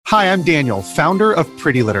Hi, I'm Daniel, founder of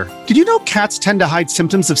Pretty Litter. Did you know cats tend to hide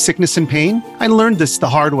symptoms of sickness and pain? I learned this the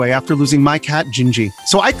hard way after losing my cat, Gingy.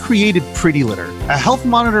 So I created Pretty Litter, a health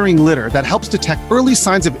monitoring litter that helps detect early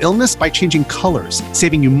signs of illness by changing colors,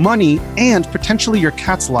 saving you money and potentially your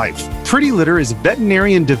cat's life. Pretty Litter is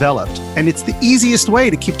veterinarian developed, and it's the easiest way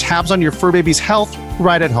to keep tabs on your fur baby's health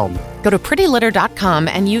right at home. Go to prettylitter.com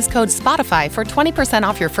and use code SPOTIFY for 20%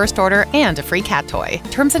 off your first order and a free cat toy.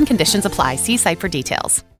 Terms and conditions apply. See site for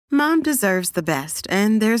details. Mom deserves the best,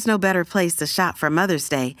 and there's no better place to shop for Mother's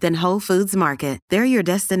Day than Whole Foods Market. They're your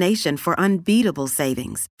destination for unbeatable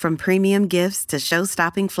savings, from premium gifts to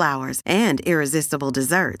show-stopping flowers and irresistible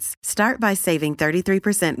desserts. Start by saving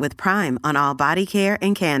 33% with Prime on all body care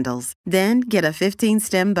and candles. Then get a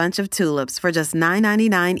 15-stem bunch of tulips for just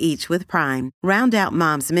 $9.99 each with Prime. Round out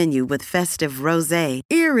Mom's menu with festive rosé,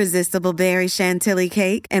 irresistible berry chantilly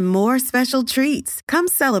cake, and more special treats. Come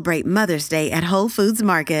celebrate Mother's Day at Whole Foods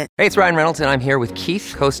Market. Hey, it's Ryan Reynolds, and I'm here with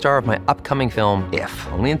Keith, co-star of my upcoming film, If,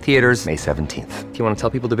 only in theaters May 17th. Do you want to tell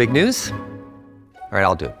people the big news? All right,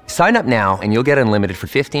 I'll do it. Sign up now and you'll get unlimited for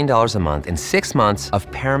 $15 a month and 6 months of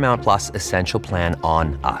Paramount Plus Essential Plan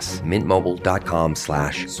on us.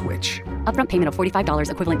 MintMobile.com/switch. Upfront payment of $45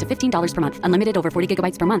 equivalent to $15 per month. Unlimited over 40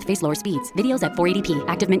 gigabytes per month. Face lower speeds. Videos at 480p.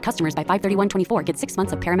 Active Mint customers by 531.24 get 6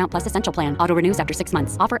 months of Paramount Plus Essential Plan. Auto renews after 6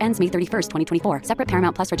 months. Offer ends May 31st, 2024. Separate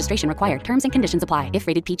Paramount Plus registration required. Terms and conditions apply if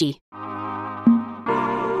rated PG.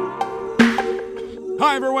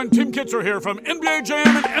 Hi everyone, Tim Kitzer here from NBA Jam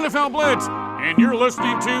and NFL Blitz, and you're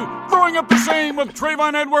listening to Growing Up the Same with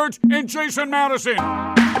Trayvon Edwards and Jason Madison.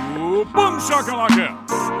 Ooh, boom shakalaka.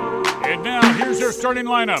 And now here's your starting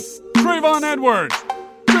lineup. Trayvon Edwards,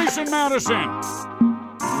 Jason Madison.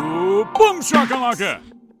 Ooh, boom shakalaka.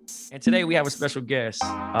 And today we have a special guest.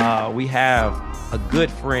 We have a good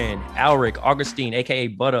friend, Alric Augustine, aka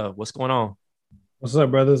Butter. What's going on? What's up,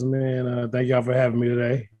 brothers? Man, thank y'all for having me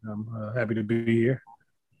today. I'm happy to be here.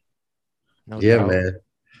 Man.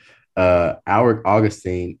 Alric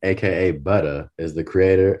Augustine, aka Butter, is the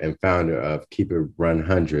creator and founder of Keep It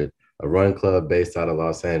 100, a run club based out of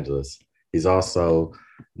Los Angeles. He's also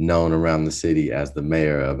known around the city as the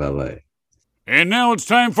mayor of LA. And now it's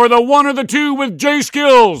time for the one or the two with J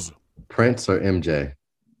Skills. Prince or MJ?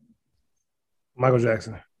 Michael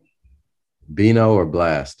Jackson. Beano or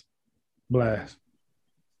Blast? Blast.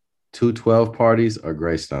 212 parties or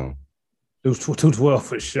Greystone? 212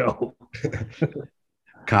 for sure.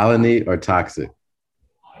 Colony or Toxic?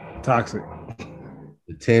 Toxic.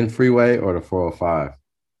 The 10 freeway or the 405?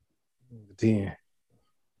 The 10.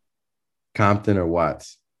 Compton or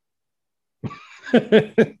Watts? I'm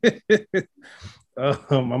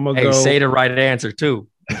gonna Hey, go. say the right answer too.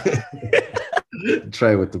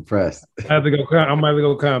 Trey with the press. I have to go. I'm gonna have to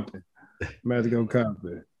go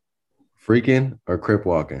Compton. Freaking or Crip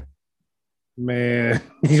walking? Man,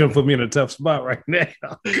 you gonna put me in a tough spot right now.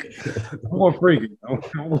 I'm more freaking.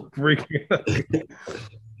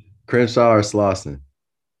 Crenshaw or Slauson?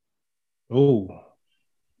 Ooh.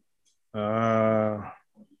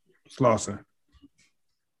 Slauson.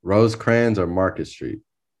 Rosecrans or Market Street?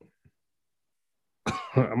 I'm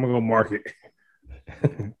gonna go Market.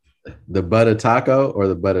 The Butter Taco or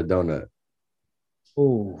the Butter Donut?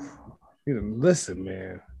 Ooh. Listen,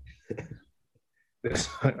 man.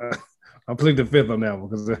 I'll plead the fifth on that one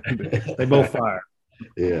because they both fire.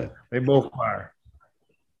 Yeah. They both fire.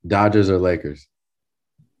 Dodgers or Lakers?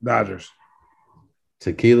 Dodgers.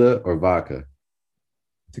 Tequila or vodka?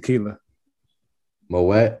 Tequila.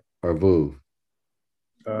 Moet or Vouv?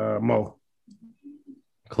 Mo.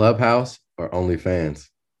 Clubhouse or OnlyFans?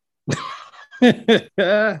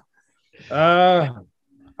 I've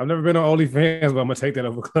never been on OnlyFans, but I'm gonna take that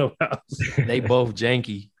over Clubhouse. They both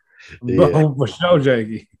janky. Yeah. For sure,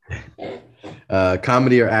 Jakey.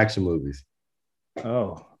 Comedy or action movies?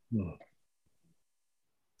 Oh.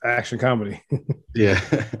 Action comedy. Yeah.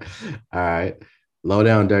 All right. Low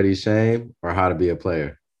Down Dirty Shame or How to Be a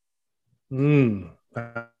Player?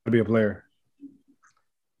 How to be a player.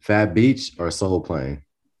 Fat Beach or Soul Plane?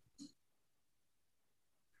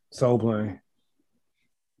 Soul Plane.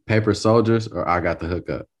 Paper Soldiers or I Got the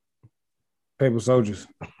Hookup? Paper Soldiers.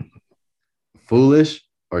 Foolish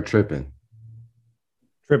or Tripping?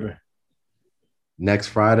 Tripping. Next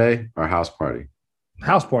Friday or House Party?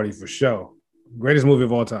 House Party for sure. Greatest movie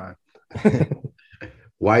of all time.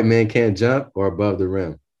 White Men Can't Jump or Above the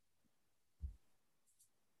Rim?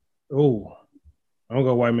 Oh, I'm gonna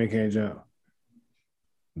go White Man Can't Jump.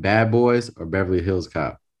 Bad Boys or Beverly Hills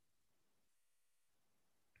Cop?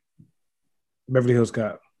 Beverly Hills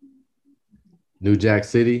Cop. New Jack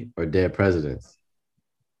City or Dead Presidents?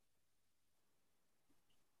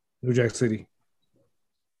 New Jack City.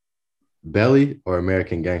 Belly or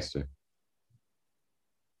American Gangster?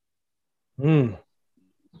 American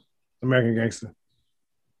Gangster.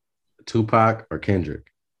 Tupac or Kendrick?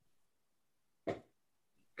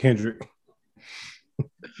 Kendrick.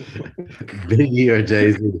 Biggie or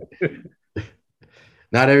Jay-Z?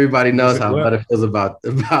 Not everybody knows how Butter feels about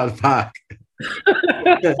Pac.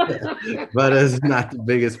 Butter's not the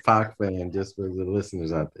biggest Pac fan, just for the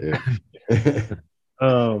listeners out there.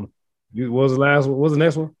 What was the last one? What was the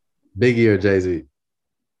next one? Biggie or Jay-Z?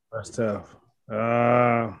 That's tough.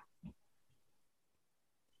 I'm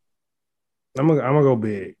gonna go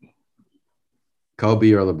big.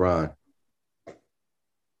 Kobe or LeBron?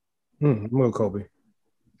 I'm gonna go Kobe.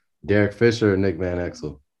 Derek Fisher or Nick Van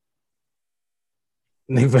Exel?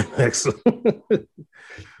 Nick Van Exel.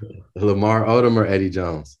 Lamar Odom or Eddie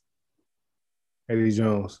Jones? Eddie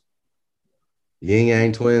Jones. Yin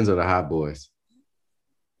Yang Twins or the Hot Boys?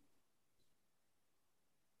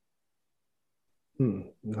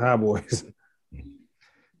 Hot Boys.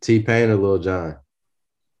 T-Pain or Lil Jon?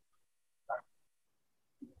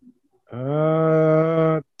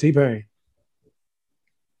 T-Pain.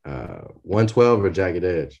 112 or Jagged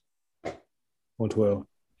Edge? 112.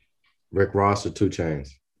 Rick Ross or 2 Chainz?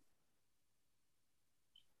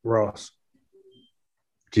 Ross.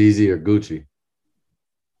 Jeezy or Gucci?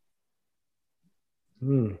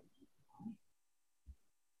 I'm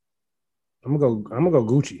gonna go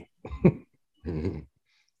Gucci.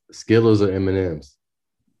 Skittles or M&M's?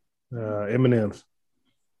 M&M's.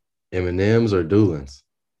 M&M's or Doolins?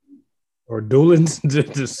 Or Doolins,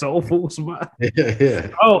 the soul food spot.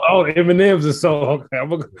 Yeah. Oh, M&M's is so okay. I'm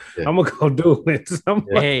gonna go Doolins.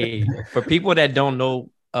 Hey, for people that don't know,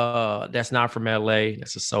 that's not from LA.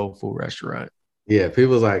 That's a soul food restaurant. Yeah,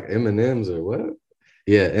 people's like M&M's or what?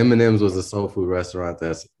 Yeah, M&M's was a soul food restaurant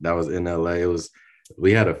that was in LA.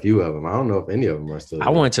 We had a few of them. I don't know if any of them are still. I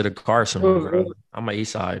went to the Carson one, bro. I'm an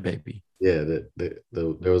East Side baby. Yeah, there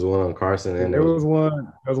was one on Carson and there was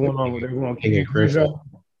one on King and Crenshaw.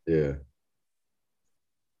 Yeah.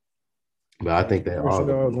 But I think they all.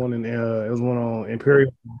 There was one on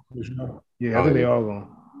Imperial. Yeah, I think they all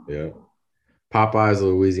gone. Yeah. Popeyes or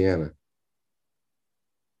Louisiana?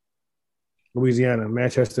 Louisiana,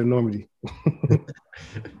 Manchester, Normandy.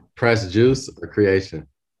 Pressed juice or Creation?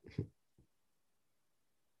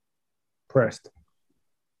 Pressed.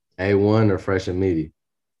 A1 or Fresh and Meaty?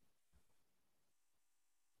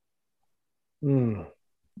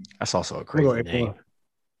 That's also a crazy name.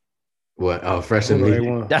 What? Oh, Fresh and Meaty.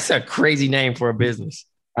 A1. That's a crazy name for a business.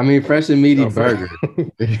 I mean, Fresh and Meaty burger.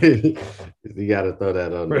 You got to throw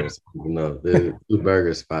that on there. So people know the 2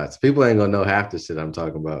 burger spots. People ain't gonna know half the shit I'm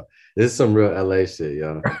talking about. This is some real LA shit,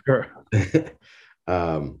 y'all.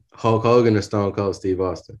 Hulk Hogan or Stone Cold Steve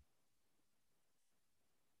Austin?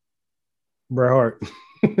 Bret Hart.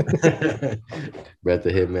 Bret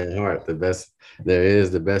the Hitman Hart. The best there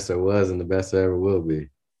is, the best there was, and the best there ever will be.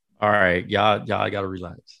 All right, y'all gotta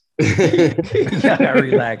relax. Y'all gotta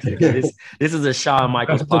relax. This is a Shawn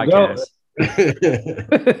Michaels podcast.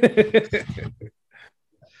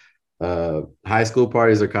 High school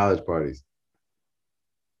parties or college parties?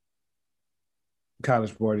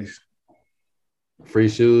 College parties. Free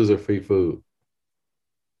shoes or free food?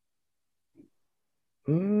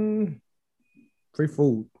 Free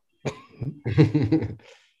food.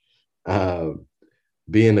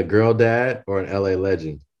 Being a girl dad or an LA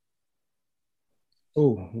legend?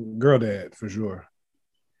 Oh, girl dad for sure.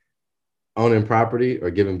 Owning property or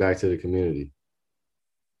giving back to the community?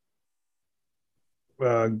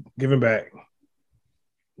 Giving back.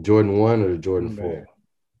 Jordan 1 or Jordan 4?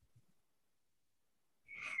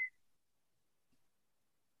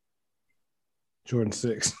 Jordan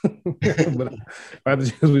 6. But if I have to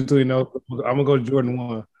choose between those, I'm gonna go Jordan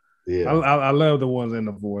 1. Yeah. I love the ones in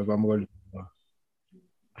the 4s, but I'm gonna go Jordan 1.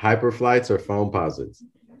 Hyperflights or phone posits?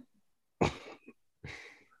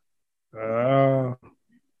 Phones.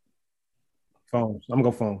 I'm gonna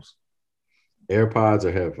go phones. AirPods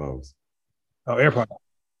or headphones? Oh,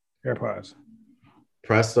 AirPods.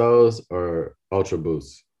 Prestos or Ultra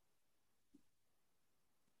Boosts?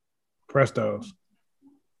 Prestos.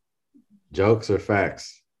 Jokes or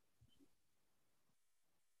facts?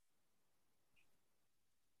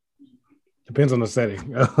 Depends on the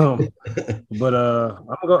setting. But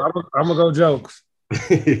I'm gonna go jokes.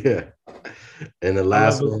 Yeah. And the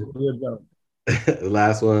last one, the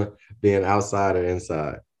last one being outside or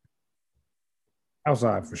inside?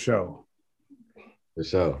 Outside for sure. For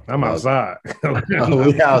sure. I'm outside.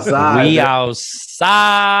 We outside. We outside.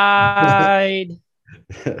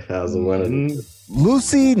 How's it one of them?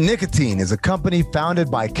 Lucy Nicotine is a company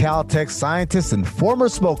founded by Caltech scientists and former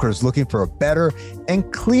smokers looking for a better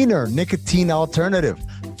and cleaner nicotine alternative.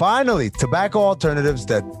 Finally, tobacco alternatives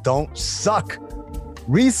that don't suck.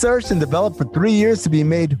 Researched and developed for 3 years to be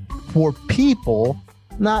made for people,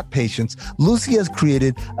 not patients, Lucy has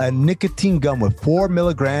created a nicotine gum with 4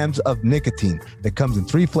 milligrams of nicotine that comes in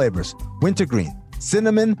 3 flavors: wintergreen,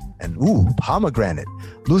 cinnamon, and pomegranate.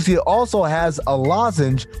 Lucy also has a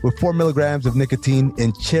lozenge with 4 milligrams of nicotine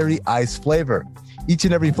in cherry ice flavor. Each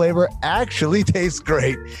and every flavor actually tastes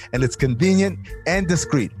great, and it's convenient and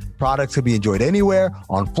discreet. Products can be enjoyed anywhere,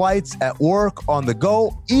 on flights, at work, on the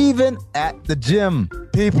go, even at the gym.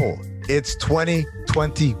 People, it's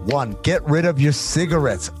 2021. Get rid of your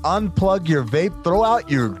cigarettes, unplug your vape, throw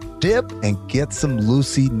out your dip, and get some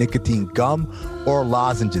Lucy nicotine gum or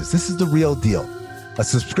lozenges. This is the real deal. A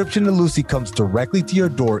subscription to Lucy comes directly to your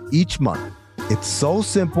door each month. It's so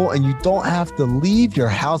simple, and you don't have to leave your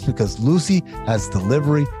house because Lucy has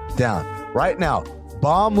delivery down. Right now,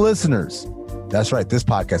 bomb listeners, that's right, this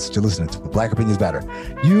podcast that you're listening to, Black Opinions Matter,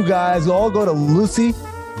 you guys all go to lucy.co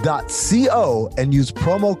and use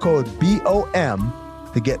promo code BOM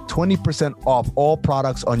to get 20% off all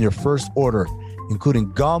products on your first order,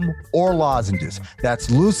 including gum or lozenges. That's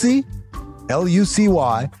Lucy,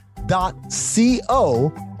 Lucy.co,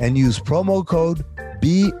 and use promo code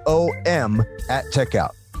BOM at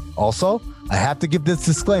checkout. Also, I have to give this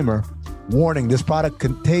disclaimer. Warning, this product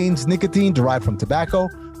contains nicotine derived from tobacco.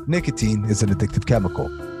 Nicotine is an addictive chemical.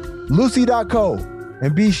 Lucy.co,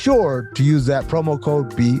 and be sure to use that promo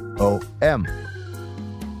code BOM.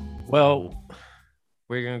 Well,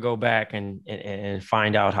 we're going to go back and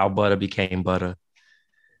find out how Butter became Butter.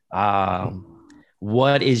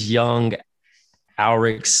 What is young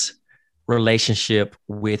Alric's relationship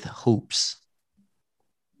with hoops?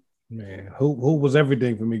 Man, hoop was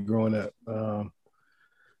everything for me growing up.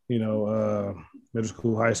 Middle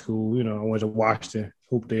school, high school, I went to Washington,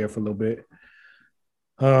 hooped there for a little bit.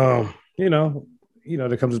 There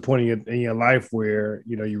comes a point in your life where,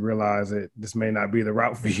 you realize that this may not be the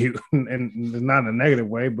route for you, and it's not in a negative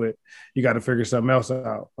way, but you got to figure something else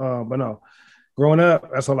out. But no, growing up,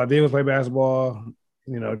 that's all I did was play basketball.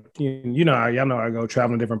 Y'all know I go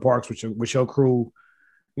traveling to different parks with your crew.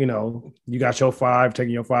 You got your 5,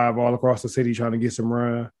 taking your 5 all across the city trying to get some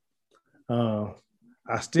run.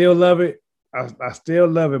 I still love it. I still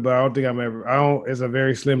love it, but I don't think it's a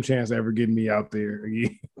very slim chance of ever getting me out there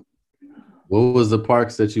again. What was the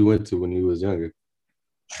parks that you went to when you was younger?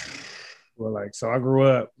 Well, I grew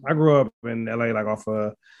up in LA, off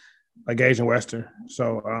Gage and Western.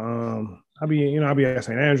 So I'll be at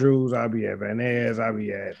St. Andrews, I'll be at Van Ness, I'll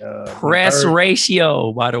be at press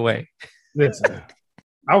ratio, by the way. Listen,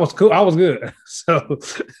 I was cool. I was good. So,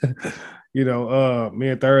 me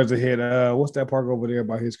and Thursday hit what's that park over there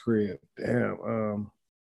by his crib? Damn,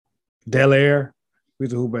 Del Air. We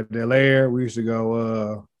used to hoop at Del Air. We used to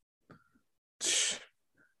go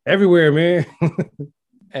everywhere, man.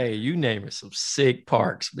 Hey, you naming some sick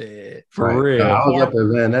parks, man. For right. real. I was up at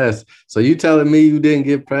Van Ness. So you telling me you didn't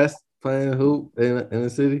get pressed playing hoop in the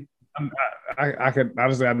city? I could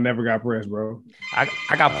honestly, I never got pressed, bro. I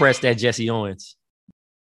got pressed at Jesse Owens.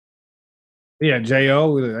 Yeah,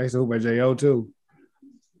 J.O. I used to hoop at J.O. too.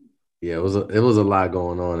 Yeah, it was a lot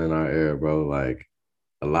going on in our era, bro. Like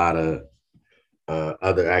a lot of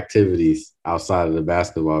other activities outside of the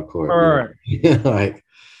basketball court. Right. Like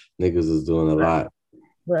niggas was doing a lot.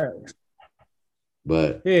 Right.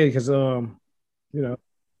 But yeah, because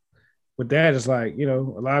with that, it's like, a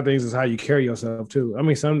lot of things is how you carry yourself too. I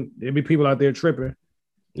mean, there'd be people out there tripping.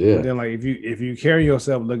 Yeah. But then if you carry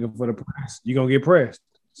yourself looking for the press, you're gonna get pressed.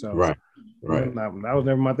 So right. That was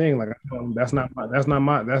never my thing. Like that's not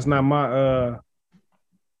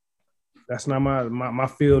my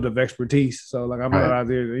field of expertise. So like I'm not out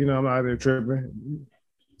there, I'm not out there tripping.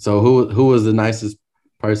 So who was the nicest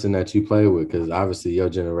person that you played with? Because obviously your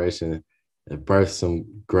generation birthed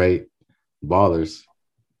some great ballers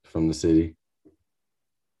from the city.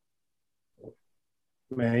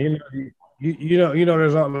 Man,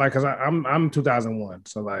 there's like, cause I'm 2001,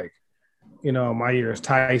 so like, my years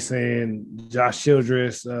Tyson, Josh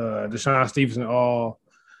Childress, Deshaun Stevenson, all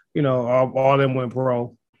them went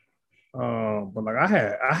pro. But like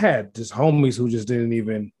I had just homies who just didn't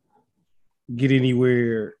even get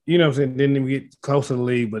anywhere, what I'm saying, didn't even get close to the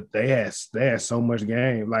league, but they had so much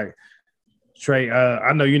game. Like Trey,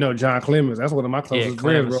 I know John Clemens. That's one of my closest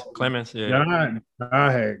friends, bro. Clemens, yeah. John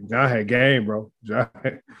had game, bro.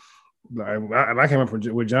 I came up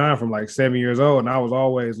with John from like 7 years old, and I was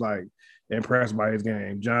always like impressed by his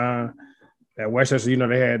game. John, at Westchester,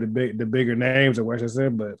 they had the bigger names at Westchester,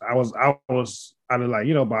 but I was like,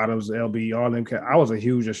 Bottoms, LB, all them. I was a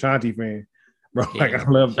huge Ashanti fan, bro. Yeah. Like I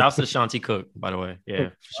love. Shouts to Ashanti Cook, by the way. Yeah,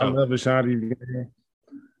 I love Ashanti.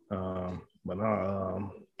 But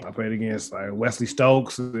I played against like Wesley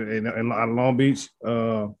Stokes in Long Beach.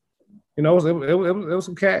 It was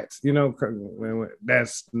some cats.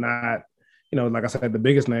 That's not, like I said, the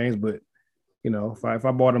biggest names, but if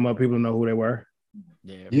I brought them up, people know who they were.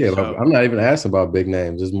 Yeah, I'm not even asking about big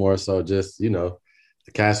names. It's more so just the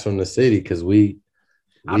cats from the city because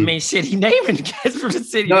I mean, shit, he naming the cats from the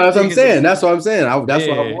city. No, that's what I'm saying. That's what I'm saying. That's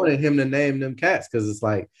why I wanted him to name them cats because it's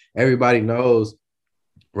like everybody knows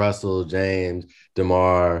Russell, James,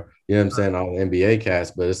 DeMar, you know what I'm saying, all the NBA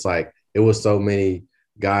cats, but it's like it was so many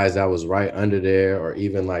guys that was right under there, or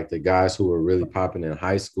even like the guys who were really popping in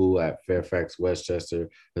high school at Fairfax, Westchester,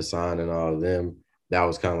 Hassan, and all of them. That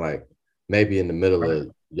was kind of like maybe in the middle of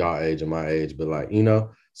y'all age and my age, but like,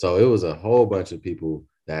 so it was a whole bunch of people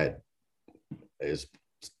that is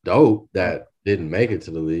dope that didn't make it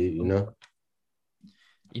to the league,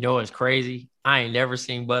 It's crazy. I ain't never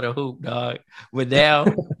seen Butter hoop, dog. But now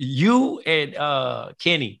you and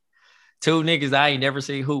Kenny, two niggas I ain't never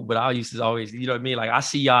seen hoop, but I used to always, you know what I mean? Like I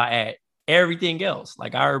see y'all at everything else.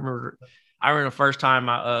 Like I remember the first time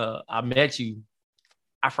I met you,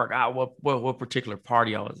 I forgot what particular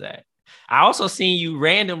party I was at. I also seen you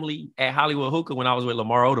randomly at Hollywood Hookah when I was with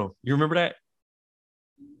Lamar Odom. You remember that?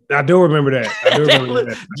 I do remember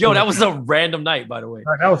that. Yo, that was a random night, by the way.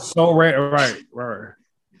 That was so random. Right.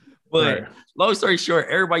 But long story short,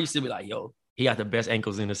 everybody used to be like, yo, he got the best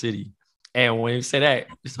ankles in the city. And when you say that,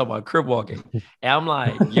 you talk about crib walking. And I'm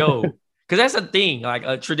like, yo, because that's a thing, like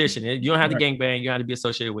a tradition. You don't have to gangbang. You don't have to be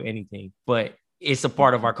associated with anything. But it's a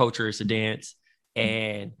part of our culture. It's a dance.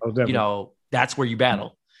 And, that's where you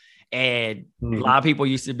battle. And a lot of people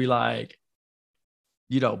used to be like,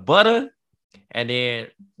 Butter. And then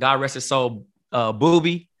God rest his soul,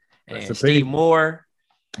 Booby and Steve Moore.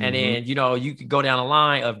 And then, you could go down a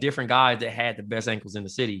line of different guys that had the best ankles in the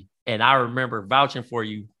city. And I remember vouching for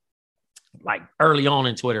you like early on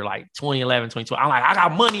in Twitter, like 2011, 2012. I'm like, I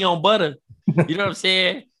got money on Butter. You know what I'm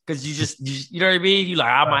saying? Because you know what I mean? You like,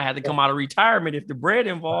 I might have to come out of retirement if the bread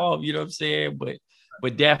involved, you know what I'm saying?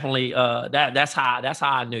 But definitely that's how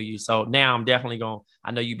I knew you. So now I'm definitely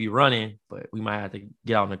I know you be running, but we might have to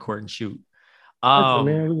get out on the court and shoot.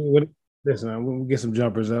 Listen, we'll get some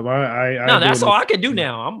jumpers up. No, that's all I can do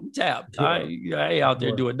now. I'm tapped. I ain't out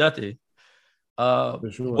there doing nothing.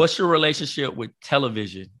 Sure. What's your relationship with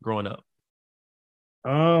television growing up?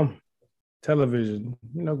 Television.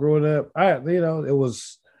 Growing up, it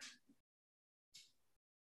was.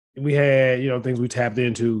 We had, things we tapped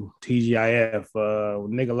into, TGIF,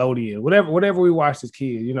 Nickelodeon, whatever we watched as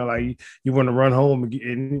kids. Like you want to run home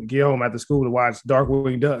and get home after school to watch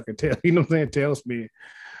Darkwing Duck and Tailspin,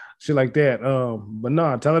 shit like that. But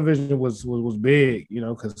no, television was big,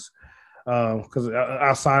 because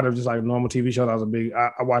outside of just like normal TV shows, I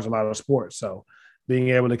watch a lot of sports. So being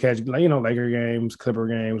able to catch, Laker games, Clipper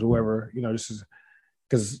games, whoever, just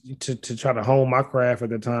because to try to hone my craft at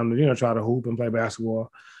the time, try to hoop and play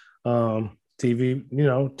basketball. TV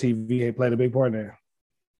played a big part in there.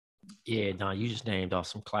 Yeah, no, you just named off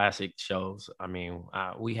some classic shows. I mean,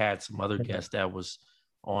 we had some other guests that was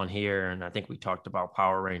on here, and I think we talked about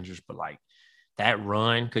Power Rangers, but like that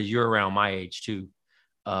run, because you're around my age too,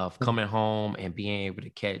 of coming home and being able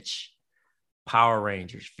to catch Power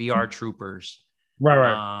Rangers, VR Troopers,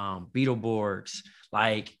 Beetleborgs.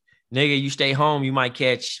 Like, nigga, you stay home, you might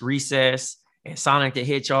catch Recess and Sonic the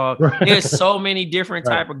Hedgehog. There's so many different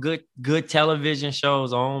type of good television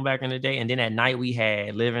shows on back in the day. And then at night we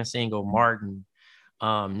had Living Single, Martin,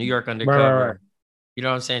 New York Undercover. You know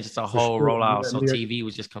what I'm saying? Just a whole rollout. So TV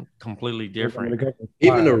was just completely different.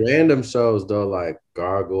 Even the random shows though, like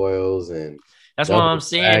Gargoyles and that's what I'm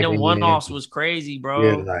saying. The one-offs was crazy, bro.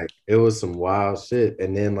 Yeah, like it was some wild shit.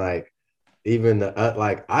 And then like even the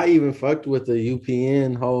I even fucked with the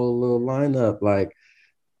UPN whole little lineup. Like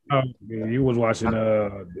you was watching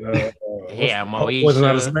Homeboys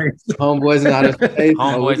Out of Space.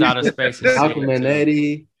 Homeboys Out of Space. Malcolm and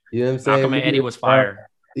Eddie. You know what I'm saying? Malcolm and Eddie was fire.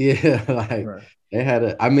 Yeah, like they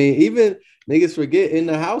had even niggas forget In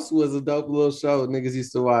the House was a dope little show niggas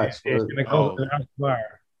used to watch. In the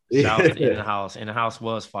House. In the House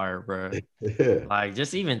was fire, bro. Like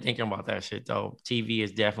just even thinking about that shit though, TV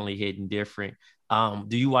is definitely hitting different.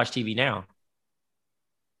 Do you watch TV now?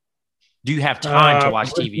 Do you have time to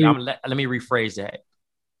watch TV? Let me rephrase that.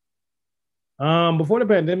 Before the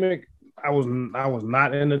pandemic, I was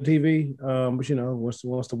not into TV. But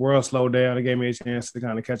once the world slowed down, it gave me a chance to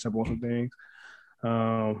kind of catch up on some things.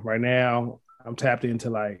 Right now, I'm tapped into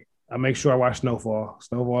like I make sure I watch Snowfall.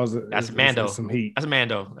 Snowfall That's Mando. Some heat. That's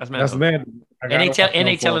Mando. That's Mando. And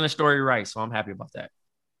they telling the story right, so I'm happy about that.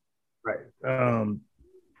 Right.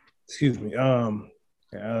 Excuse me.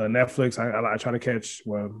 Netflix. I try to catch.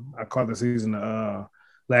 Well, I caught the season.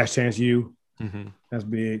 Last Chance U. Mm-hmm. That's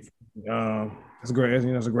big. It's great.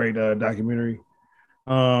 It's a great documentary.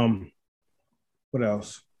 What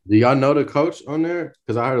else? Do y'all know the coach on there?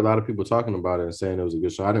 Because I heard a lot of people talking about it and saying it was a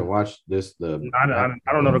good show. I didn't watch this. I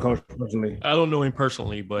don't know the coach personally. I don't know him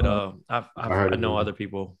personally, but I know other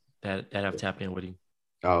people that have tapped in with him.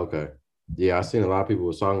 Oh, okay. Yeah, I seen a lot of people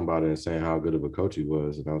was talking about it and saying how good of a coach he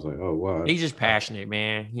was, and I was like, oh wow. He's just passionate,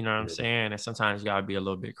 man. You know what I'm saying? And sometimes you gotta be a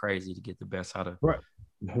little bit crazy to get the best out of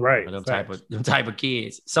them type of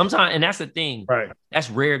kids. Sometimes, and that's the thing. Right. That's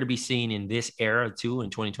rare to be seen in this era too,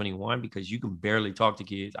 in 2021, because you can barely talk to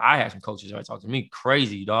kids. I had some coaches that talk to me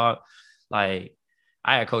crazy, dog. Like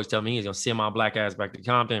I had a coach tell me he's gonna send my black ass back to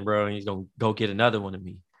Compton, bro, and he's gonna go get another one of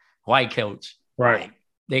me. White coach. Right.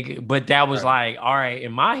 But that was like, all right,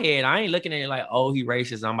 in my head, I ain't looking at it like, oh, he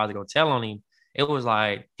racist, I'm about to go tell on him. It was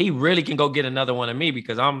like, he really can go get another one of me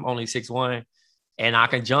because I'm only 6'1" and I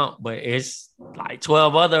can jump, but it's like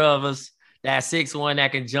 12 other of us that 6'1"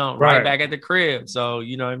 that can jump right back at the crib. So,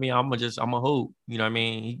 you know what I mean? I'm a hoop, you know what I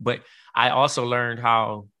mean? But I also learned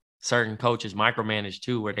how certain coaches micromanage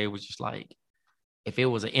too, where they was just like, if it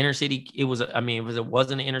was an inner city, if it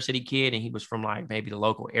wasn't an inner city kid and he was from like maybe the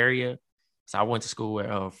local area. So I went to school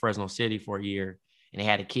at Fresno City for a year, and they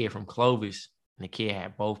had a kid from Clovis, and the kid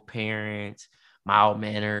had both parents,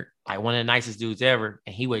 mild-mannered, like one of the nicest dudes ever,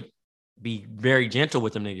 and he would be very gentle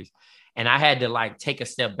with them niggas. And I had to like take a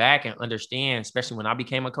step back and understand, especially when I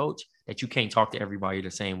became a coach, that you can't talk to everybody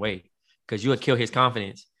the same way because you would kill his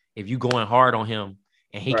confidence if you going hard on him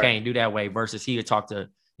and he can't do that way versus he would talk to,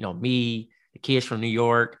 me, the kids from New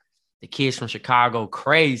York, the kids from Chicago,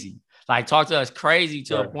 crazy. Like talk to us crazy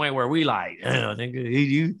to a point where we like, nigga,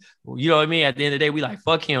 you know what I mean? At the end of the day, we like,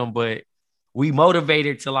 fuck him, but we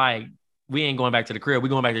motivated to like, we ain't going back to the crib. We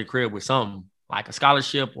going back to the crib with something like a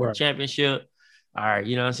scholarship or a championship. All right.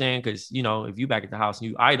 You know what I'm saying? Cause if you back at the house and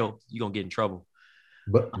you idle, you gonna get in trouble.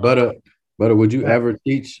 But would you ever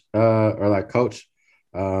teach or like coach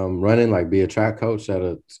running, like be a track coach at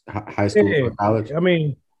a high school or college? I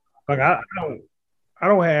mean, like I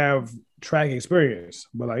don't have track experience,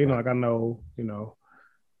 but like I know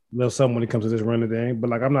little something when it comes to this running thing.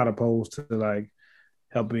 But like I'm not opposed to like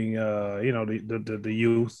helping the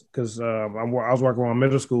youth because I was working on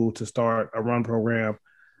middle school to start a run program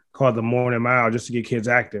called the Morning Mile just to get kids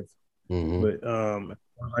active. Mm-hmm. But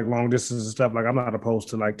like long distance and stuff, like I'm not opposed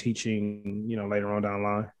to like teaching later on down the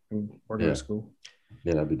line and working at school.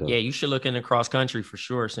 Yeah, that'd be dope. Yeah, you should look into cross country for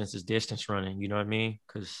sure since it's distance running. You know what I mean?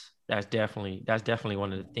 Because that's definitely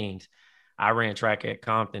one of the things. I ran track at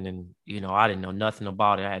Compton and, I didn't know nothing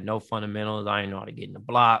about it. I had no fundamentals. I didn't know how to get in the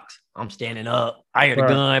blocks. I'm standing up. I hear the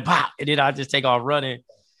gun, pop, and then I just take off running.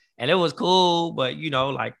 And it was cool, but,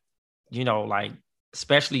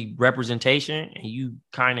 especially representation and you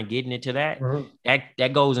kind of getting into that,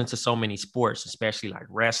 that goes into so many sports, especially like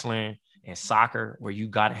wrestling and soccer, where you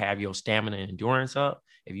got to have your stamina and endurance up.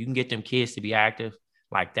 If you can get them kids to be active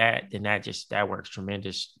like that, then that works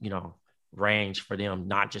tremendous, range for them,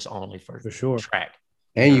 not just only for sure track.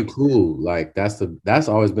 And you cool. Like that's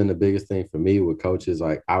always been the biggest thing for me with coaches.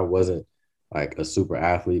 Like I wasn't like a super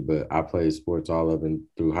athlete, but I played sports all up and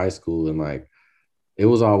through high school, and like it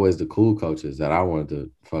was always the cool coaches that I wanted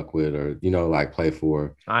to fuck with or like play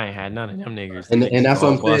for. I ain't had none of them niggas. And that's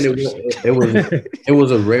what I'm saying. It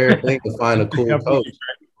was a rare thing to find a cool coach.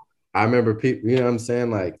 I remember people, you know what I'm saying?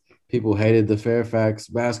 Like people hated the Fairfax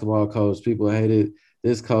basketball coach. People hated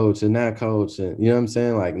this coach and that coach, and you know what I'm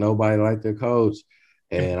saying? Like nobody liked their coach,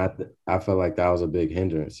 and I felt like that was a big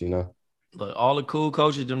hindrance, But all the cool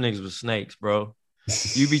coaches, them niggas was snakes, bro.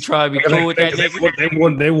 You be trying to be cool with that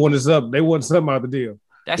nigga. They want us up. They want something out the deal.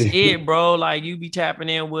 That's it, bro. Like you be tapping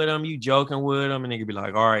in with them, you joking with them, and nigga be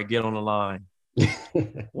like, "All right, get on the line." What?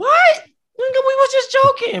 Nigga, we was just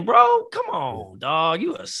joking, bro. Come on, dog.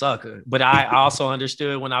 You a sucker. But I also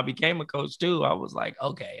understood when I became a coach too. I was like,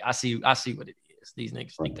 okay, I see what it is. These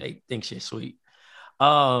niggas think shit sweet.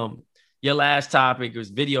 Your last topic was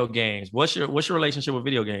video games. What's your relationship with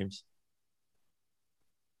video games?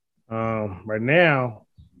 Right now.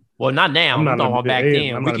 Well, not now. I'm talking about back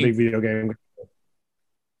then. I'm not a big video game.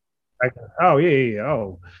 Oh yeah.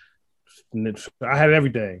 Oh, I had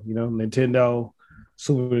everything. Nintendo,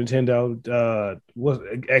 Super Nintendo, what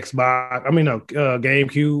Xbox? I mean, no,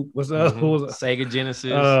 GameCube. What was it? Sega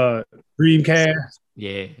Genesis, Dreamcast.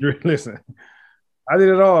 Yeah. Listen, I did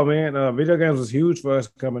it all, man. Video games was huge for us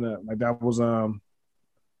coming up. Like that was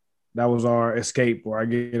our escape, where I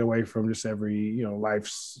get away from just every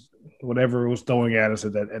life's whatever it was throwing at us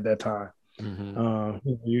at that time. Mm-hmm.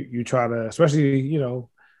 You try to, especially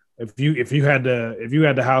if you had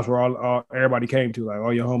the house where all everybody came to, like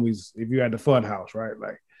all your homies, if you had the fun house, right?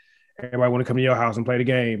 Like everybody want to come to your house and play the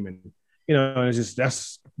game, and it's just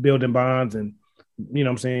that's building bonds, and what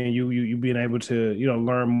I'm saying, you being able to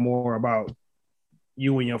learn more about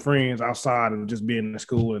you and your friends outside of just being in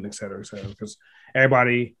school and et cetera, because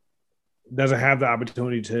everybody doesn't have the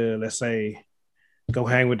opportunity to, let's say, go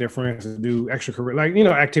hang with their friends and do extracurricular, like,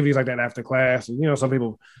 activities like that after class. And,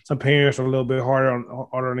 some parents are a little bit harder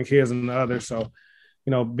on the kids than the others. So,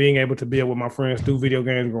 being able to be with my friends through video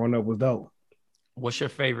games growing up was dope. What's your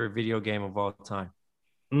favorite video game of all time?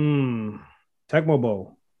 Tecmo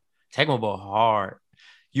Bowl. Tecmo Bowl hard.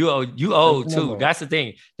 You old too. That's the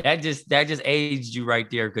thing. That just aged you right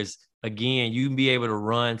there, because again, you can be able to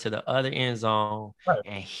run to the other end zone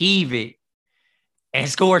and heave it and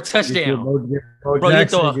score a touchdown. Bro,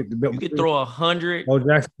 you could throw 100. Bo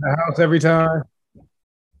Jackson in the house every time.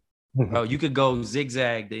 Bro, you could go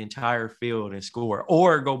zigzag the entire field and score,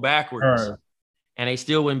 or go backwards, and they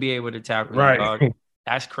still wouldn't be able to tackle you. Dog.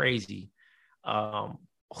 That's crazy.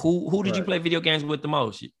 Who did you play video games with the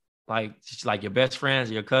most? Like your best friends,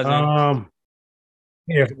 your cousins?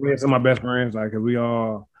 Yeah, we had some of my best friends. Like, we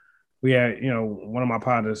had one of my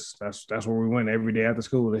partners. That's where we went every day after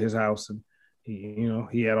school, to his house, and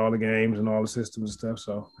he had all the games and all the systems and stuff.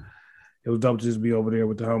 So it was dope to just be over there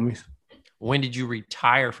with the homies. When did you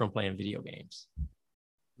retire from playing video games?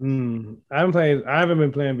 I haven't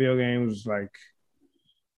been playing video games like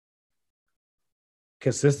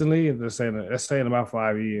consistently. Let's say in about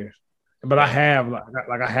 5 years. But I have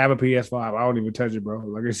I have a PS5. I don't even touch it, bro.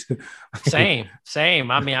 Like, it's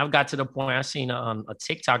same. I mean, I've got to the point. I've seen a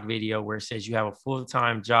TikTok video where it says you have a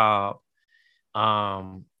full-time job,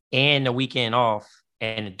 and the weekend off,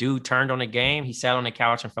 and the dude turned on the game. He sat on the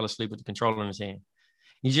couch and fell asleep with the controller in his hand.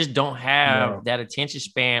 You just don't have that attention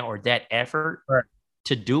span or that effort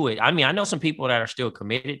to do it. I mean, I know some people that are still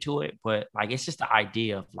committed to it, but like, it's just the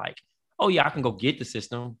idea of like, oh yeah, I can go get the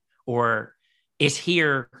system, or it's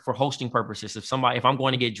here for hosting purposes. If I'm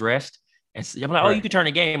going to get dressed, and I'm like, oh, you can turn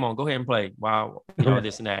the game on, go ahead and play. Wow,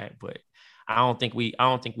 this and that. But I don't think we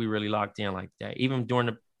really locked in like that. Even during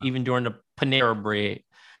the Panera Bread,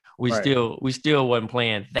 we still wasn't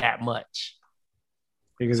playing that much.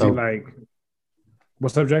 Because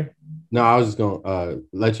what's up, Jay? No, I was just gonna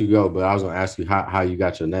let you go, but I was gonna ask you how you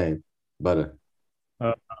got your name, Butter.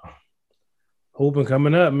 Hooping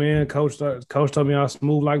coming up, man. Coach told me I was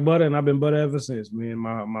smooth like butter, and I've been butter ever since. Man,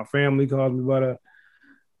 my family calls me butter.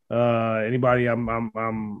 Anybody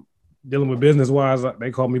I'm dealing with business wise, they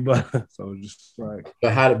call me butter. So just like.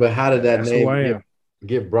 But how did that name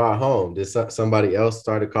get brought home? Did somebody else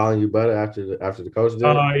started calling you butter after the coach did?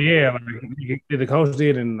 Yeah, the coach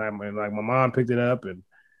did, and like my mom picked it up, and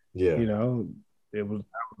it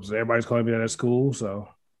was everybody's calling me that at school, so.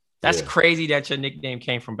 That's crazy that your nickname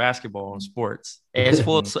came from basketball and sports. It's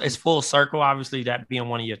full circle, obviously, that being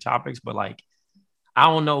one of your topics, but like, I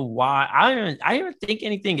don't know why. I didn't think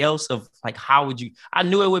anything else of like, how would you, I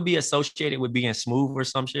knew it would be associated with being smooth or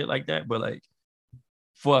some shit like that, but like,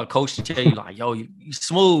 for a coach to tell you like, yo, you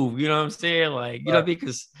smooth, you know what I'm saying? Like,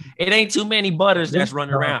 because it ain't too many butters that's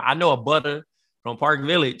running around. I know a butter from Park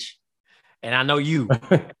Village, and I know you.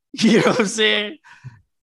 You know what I'm saying?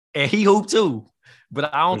 And he hooped too.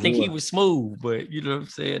 But I don't think he was smooth, but you know what I'm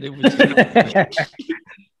saying? It was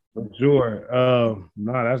For sure.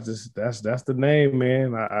 No, that's the name,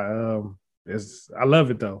 man. I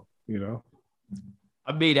love it though,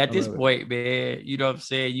 I mean, at this point, man, you know what I'm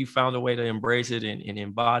saying? You found a way to embrace it and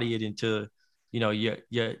embody it into,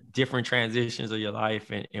 your different transitions of your life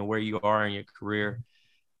and where you are in your career.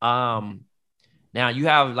 Now you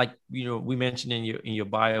have, like, we mentioned in your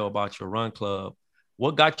bio about your run club.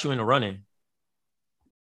 What got you into running?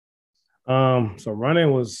 So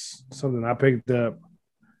running was something I picked up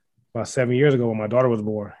about 7 years ago when my daughter was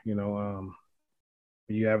born. When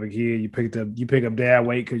you have a kid, you pick up dad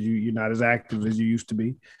weight because you're not as active as you used to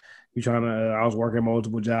be. I was working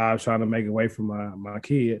multiple jobs trying to make away from my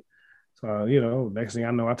kid. So, next thing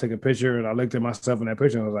I know, I took a picture and I looked at myself in that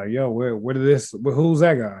picture and I was like, yo, who's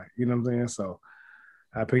that guy? You know what I'm saying? So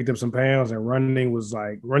I picked up some pounds, and running was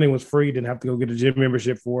free. Didn't have to go get a gym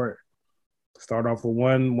membership for it. Start off with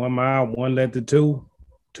 1 mile, 1 led to 2,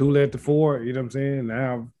 2 led to 4. You know what I'm saying?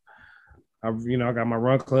 Now I got my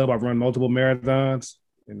run club. I've run multiple marathons,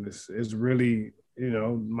 and it's really,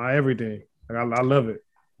 my everything. Like, I love it.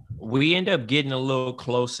 We end up getting a little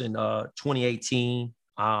close in 2018.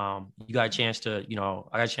 You got a chance to, I got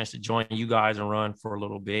a chance to join you guys and run for a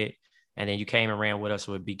little bit. And then you came and ran with us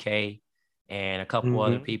with BK and a couple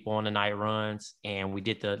other people on the night runs. And we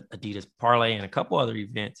did the Adidas parlay and a couple other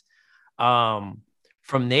events.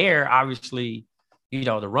 From there, obviously,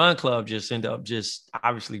 the run club just ended up just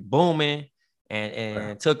obviously booming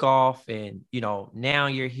and took off. And, now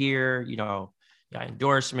you're here, you got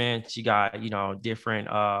endorsements, you got, different,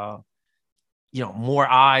 more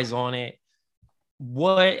eyes on it.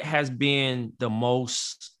 What has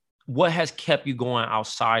kept you going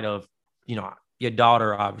outside of, your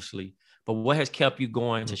daughter, obviously, but what has kept you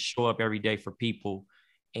going to show up every day for people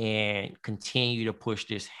and continue to push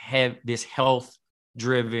this health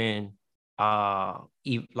driven,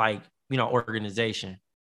 organization?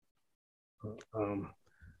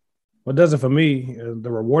 What does it for me,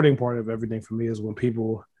 the rewarding part of everything for me is when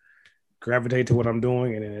people gravitate to what I'm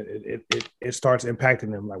doing and it starts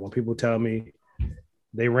impacting them. Like when people tell me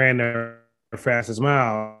they ran their fastest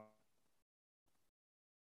mile,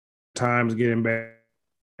 times getting better,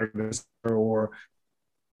 or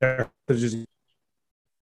just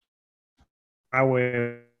I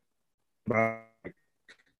went by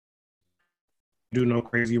do no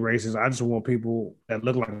crazy races. I just want people that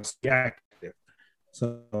look like us active.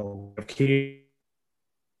 So a kid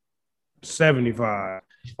 75,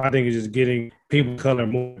 I think it's just getting people color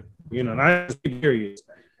more, not just curious.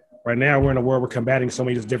 Right now we're in a world we're combating so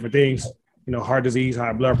many different things, heart disease,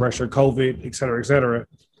 high blood pressure, COVID, et cetera, et cetera.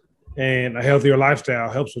 And a healthier lifestyle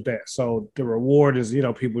helps with that. So the reward is,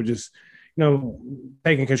 people just,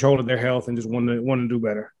 taking control of their health and just want to do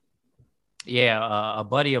better. Yeah, a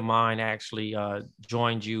buddy of mine actually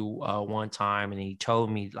joined you one time, and he told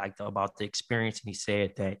me about the experience, and he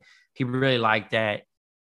said that he really liked that.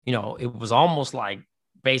 It was almost like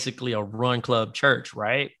basically a run club church,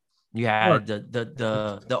 right? You had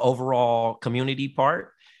the overall community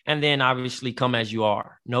part, and then obviously come as you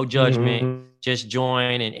are, no judgment, just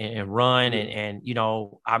join and run, and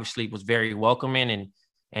obviously it was very welcoming,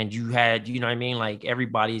 and you had like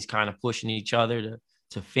everybody's kind of pushing each other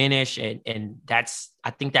to finish. And I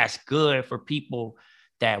think that's good for people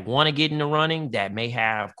that want to get into running, that may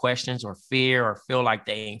have questions or fear or feel like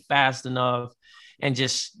they ain't fast enough and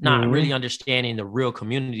just not really understanding the real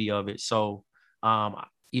community of it. So,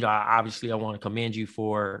 obviously I want to commend you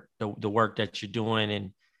for the work that you're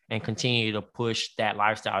doing and continue to push that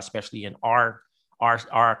lifestyle, especially in our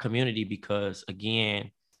community, because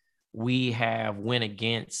again, we have went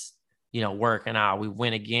against working out. We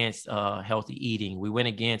went against healthy eating. We went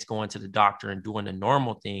against going to the doctor and doing the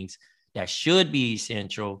normal things that should be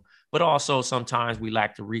essential, but also sometimes we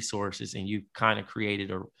lack the resources, and you kind of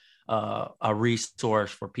created a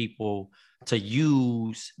resource for people to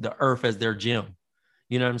use the earth as their gym.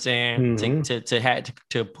 You know what I'm saying?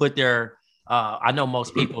 To put their, I know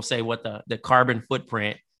most people say what the carbon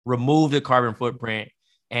footprint, remove the carbon footprint,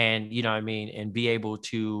 and, and be able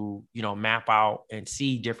to, map out and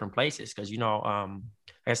see different places. Cause,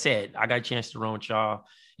 like I said, I got a chance to run with y'all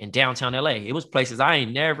in downtown LA. It was places I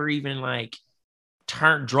ain't never even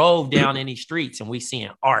drove down any streets, and we seeing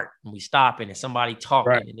art, and we stopping and somebody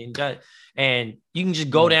talking, and you can just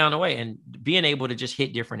go down the way, and being able to just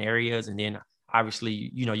hit different areas. And then obviously,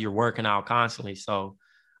 you're working out constantly. So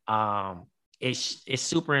it's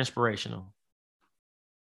super inspirational.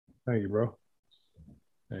 Thank you, bro.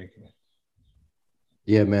 Thank you.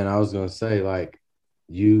 Yeah, man, I was going to say,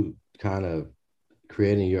 you kind of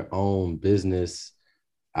creating your own business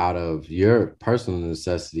out of your personal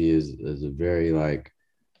necessity is a very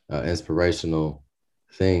inspirational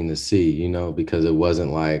thing to see, because it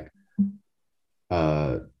wasn't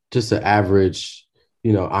just an average,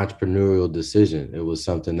 entrepreneurial decision. It was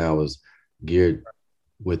something that was geared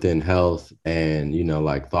within health and,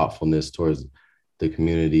 thoughtfulness towards the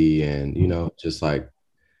community and, just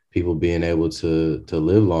people being able to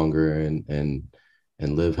live longer and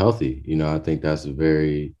live healthy. I think that's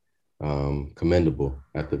very commendable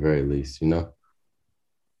at the very least, Thank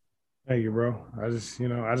you, bro. I just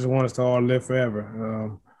want us to all live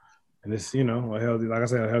forever. And it's, a healthy, like I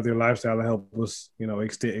said, a healthier lifestyle to help us,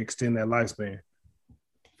 extend that lifespan.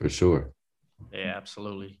 For sure. Yeah,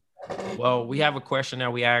 absolutely. Well, we have a question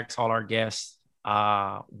that we ask all our guests.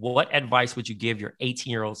 What advice would you give your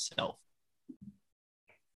 18-year-old self?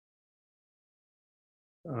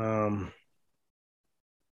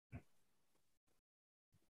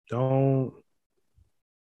 Don't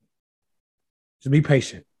just be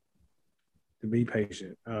patient. To be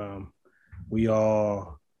patient. We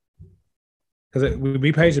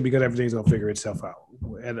be patient because everything's gonna figure itself out.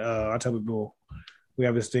 And I tell people we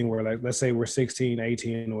have this thing where, like, let's say we're 16,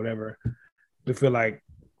 18, or whatever. We feel like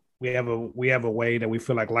we have a way that we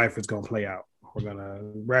feel like life is going to play out. We're going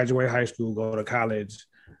to graduate high school, go to college,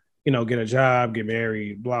 get a job, get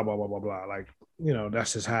married, blah, blah, blah, blah, blah. Like,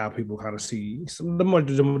 that's just how people kind of see,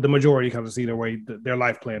 the majority kind of see their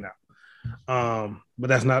life playing out. But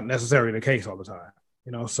that's not necessarily the case all the time,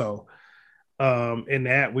 so in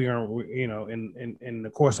that we are, in the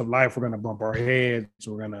course of life, we're going to bump our heads.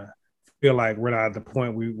 We're going to feel like we're not at the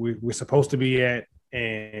point we're supposed to be at.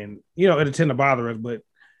 And, it'll tend to bother us. But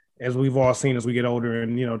as we've all seen, as we get older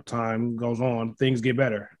and, time goes on, things get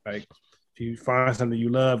better. Like, if you find something you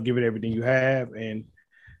love, give it everything you have, and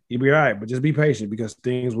you'll be all right. But just be patient, because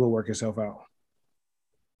things will work itself out.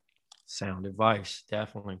 Sound advice.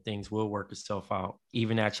 Definitely. Things will work itself out.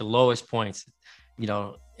 Even at your lowest points,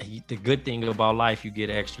 the good thing about life, you get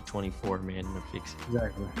extra 24, man, to fix it.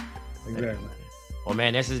 Exactly. Well,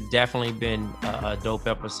 man, this has definitely been a dope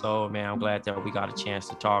episode, man. I'm glad that we got a chance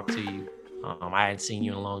to talk to you. I hadn't seen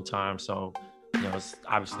you in a long time, so it's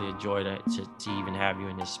obviously a joy to even have you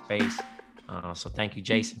in this space. So thank you,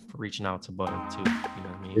 Jason, for reaching out to Butter too. You know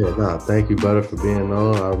what I mean? Yeah, no, thank you, Butter, for being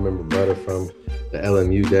on. I remember Butter from the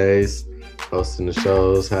LMU days, hosting the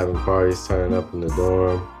shows, having parties, turning up in the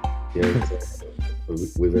dorm.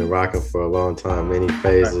 We've been rocking for a long time, many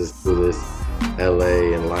phases through this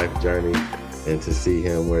LA and life journey. And to see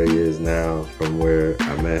him where he is now from where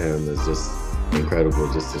I met him is just incredible,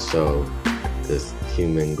 just to show this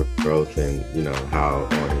human growth and, how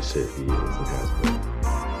on his shit he is and has been.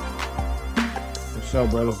 For sure,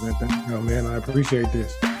 brother. Man, I appreciate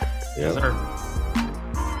this. Yeah. Yes, sir.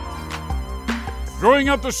 Growing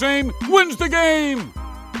up the same wins the game.